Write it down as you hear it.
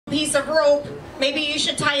piece of rope, maybe you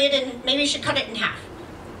should tie it in, maybe you should cut it in half.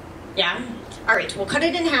 Yeah? All right, we'll cut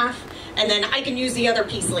it in half, and then I can use the other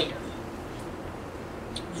piece later.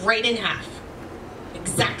 Right in half.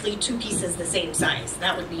 Exactly 2 pieces the same size.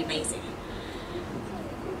 That would be amazing.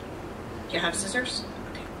 Do you have scissors?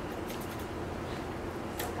 Okay.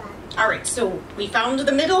 All right, so we found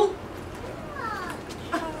the middle.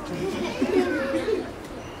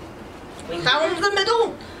 We found the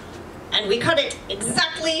middle, and we cut it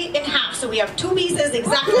exactly in half. So we have 2 pieces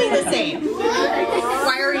exactly the same.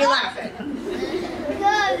 Why are you laughing?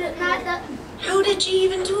 Because it's not the... How did you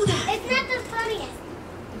even do that? It's not the funniest.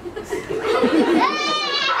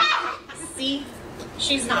 See?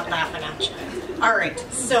 She's not laughing at you. All right,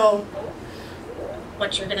 so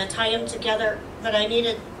what, you're gonna tie them together, but I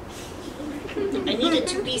needed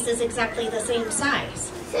 2 pieces exactly the same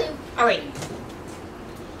size. All right.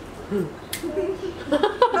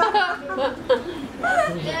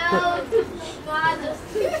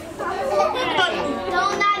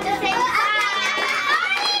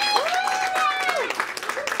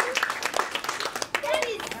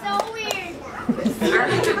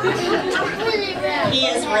 He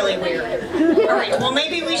is really weird. All right, well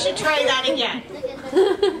maybe we should try that again.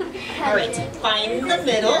 All right, find the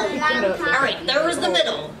middle. All right, there was the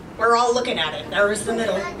middle. We're all looking at it. There was the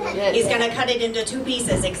middle. He's gonna cut it into 2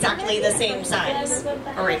 pieces exactly the same size.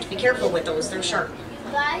 All right, be careful with those, they're sharp.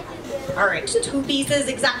 All right, 2 pieces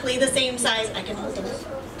exactly the same size. I can hold those.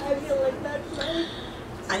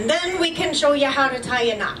 And then we can show you how to tie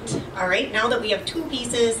a knot. All right, now that we have 2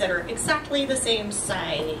 pieces that are exactly the same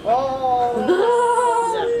size.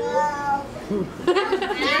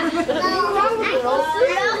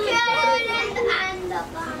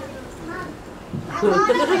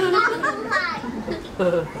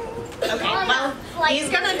 Okay, well, he's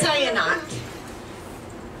gonna tie a knot.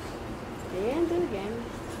 And do it again.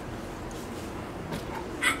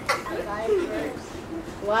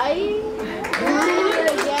 Why? Do it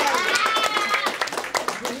again.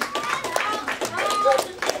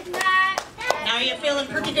 Now you're feeling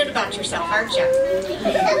pretty good about yourself, aren't you? It's a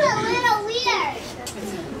little weird.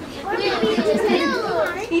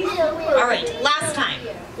 All right, last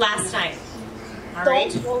time. All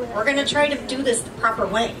right, we're gonna try to do this the proper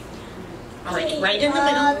way. All right, right in the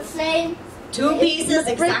middle. 2 pieces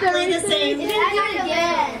exactly the same.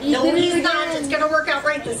 No, he's not. It's gonna work out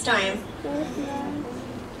right this time.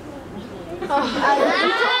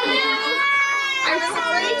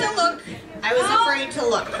 I was afraid to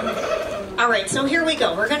look. All right, so here we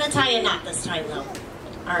go. We're gonna tie a knot this time, though.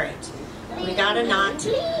 All right, we got a knot.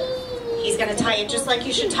 He's gonna tie it just like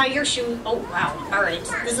you should tie your shoe. Oh, wow. All right,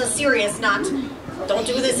 this is a serious knot. Don't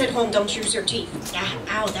do this at home. Don't use your teeth. Yeah,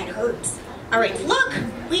 ow, that hurts. All right, look,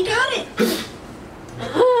 we got it.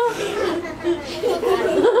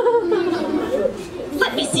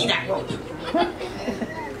 Let me see that rope.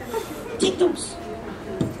 Take those.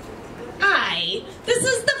 This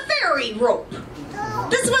is the fairy rope.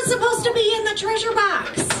 This was supposed to be in the treasure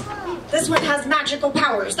box. This one has magical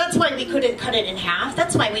powers. That's why we couldn't cut it in half.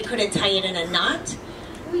 That's why we couldn't tie it in a knot.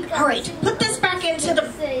 All right, put this back into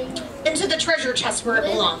the treasure chest where it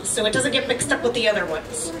belongs, so it doesn't get mixed up with the other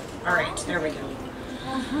ones. All right, there we go.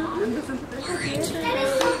 All right.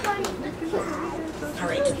 All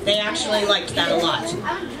right, they actually liked that a lot.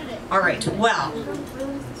 All right, well,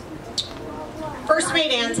 First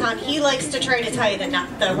Mate Anton, he likes to try to tie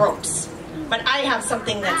the ropes, but I have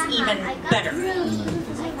something that's even better.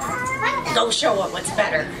 Go show him what's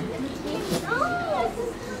better.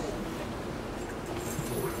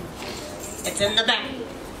 It's in the back.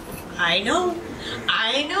 I know.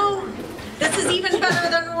 This is even better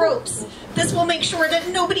than ropes. This will make sure that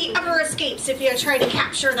nobody ever escapes if you try to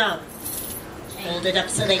capture them. Hold it up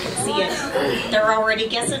so they can see it. They're already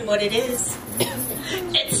guessing what it is.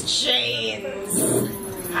 It's chains.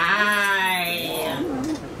 Hi.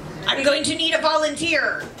 I'm going to need a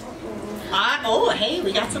volunteer. Oh, hey,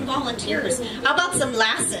 we got some volunteers. How about some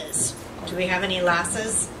lasses? Do we have any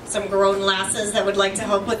lasses? Some grown lasses that would like to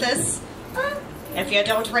help with this? If you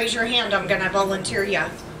don't raise your hand, I'm going to volunteer you.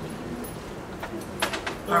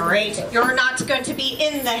 All right, you're not going to be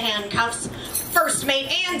in the handcuffs. First Mate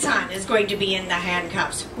Anton is going to be in the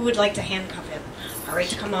handcuffs. Who would like to handcuff him? All right,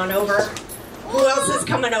 come on over. Who else is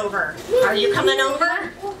coming over? Are you coming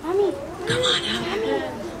over? Come on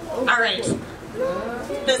up. All right,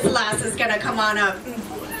 this lass is going to come on up.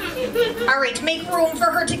 All right, make room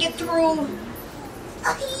for her to get through.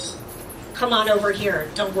 Come on over here.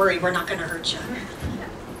 Don't worry, we're not going to hurt you.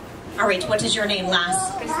 All right, what is your name,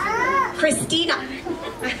 lass? Christina.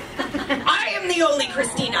 I am the only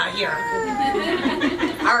Christina here.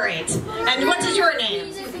 All right, and what is your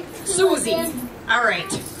name? Susie. All right,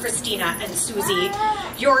 Christina and Susie,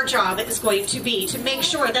 your job is going to be to make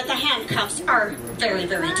sure that the handcuffs are very,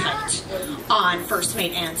 very tight on First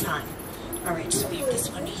Mate Anton. All right, so we have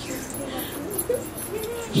this one here.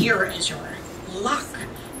 Here is your lock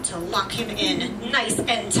to lock him in nice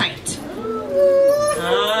and tight.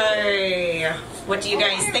 Aye. What do you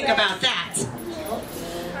guys think about that?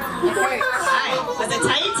 Aye. Was it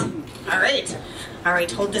tight? All right. All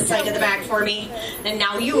right, hold this side of the bag for me. And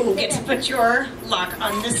now you get to put your lock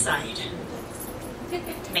on this side.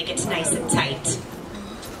 Make it nice and tight.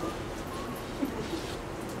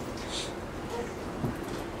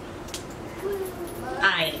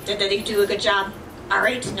 Aye. Did they do a good job? All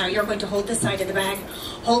right, now you're going to hold this side of the bag.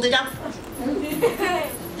 Hold it up.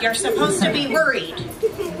 You're supposed to be worried.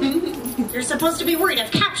 You're supposed to be worried.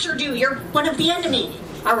 I've captured you. You're one of the enemy.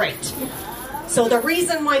 All right. So the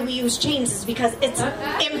reason why we use chains is because it's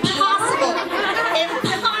impossible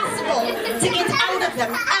to get out of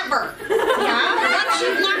them ever. Yeah? Once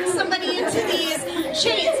you lock somebody into these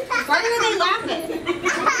chains, why are they laughing?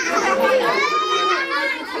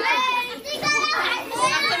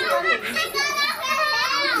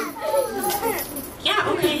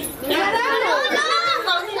 Yeah, okay. Yeah.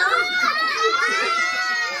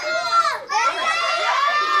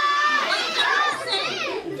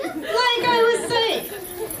 Like I was saying.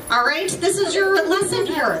 All right, this is your lesson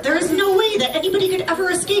here. There is no way that anybody could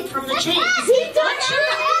ever escape from the chains. I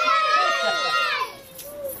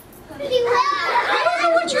don't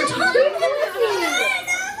know what you're talking about.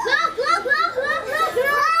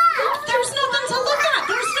 There's nothing to look at.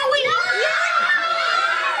 There's no way.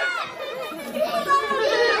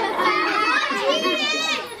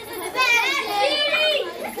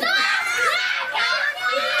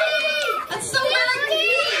 That's so bad.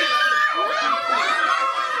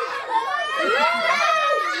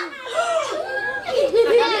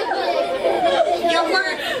 You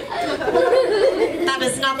weren't. That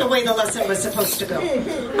is not the way the lesson was supposed to go.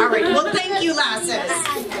 All right, well, thank you, lasses.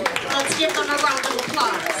 Let's give them a round of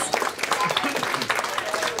applause.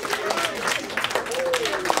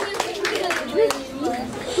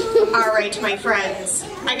 All right, my friends.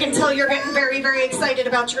 I can tell you're getting very, very excited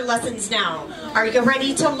about your lessons now. Are you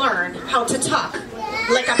ready to learn how to talk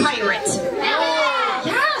like a pirate?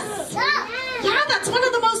 Yes! Yeah, that's one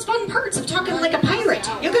of the most fun parts of talking like a pirate.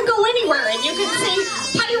 You can go anywhere and you can say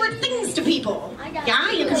pirate things to people.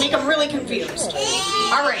 Yeah, you can make them really confused.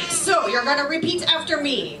 All right, so you're going to repeat after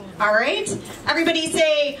me. All right? Everybody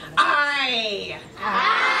say, I.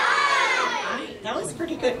 That was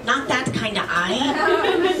pretty good. Not that kind of I.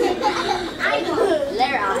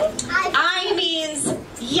 I means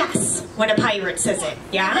yes when a pirate says it.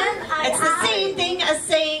 Yeah? It's the same thing as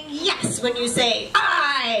saying yes when you say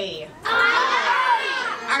I.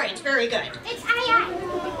 All right, very good. It's I.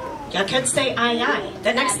 You could say aye.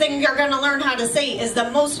 The next thing you're going to learn how to say is the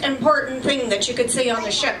most important thing that you could say on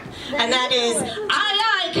the ship. And that is,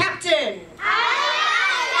 aye, Captain.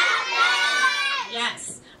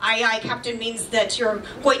 Yes. Aye, Captain means that you're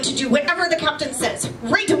going to do whatever the captain says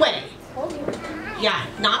right away. Yeah,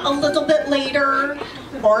 not a little bit later,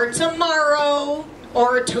 or tomorrow,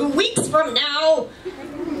 or 2 weeks from now,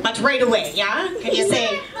 but right away, yeah? Can you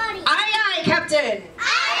say, aye, Captain?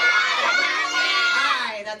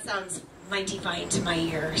 Aye, that sounds mighty fine to my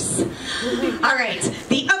ears. All right,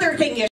 the other thing is,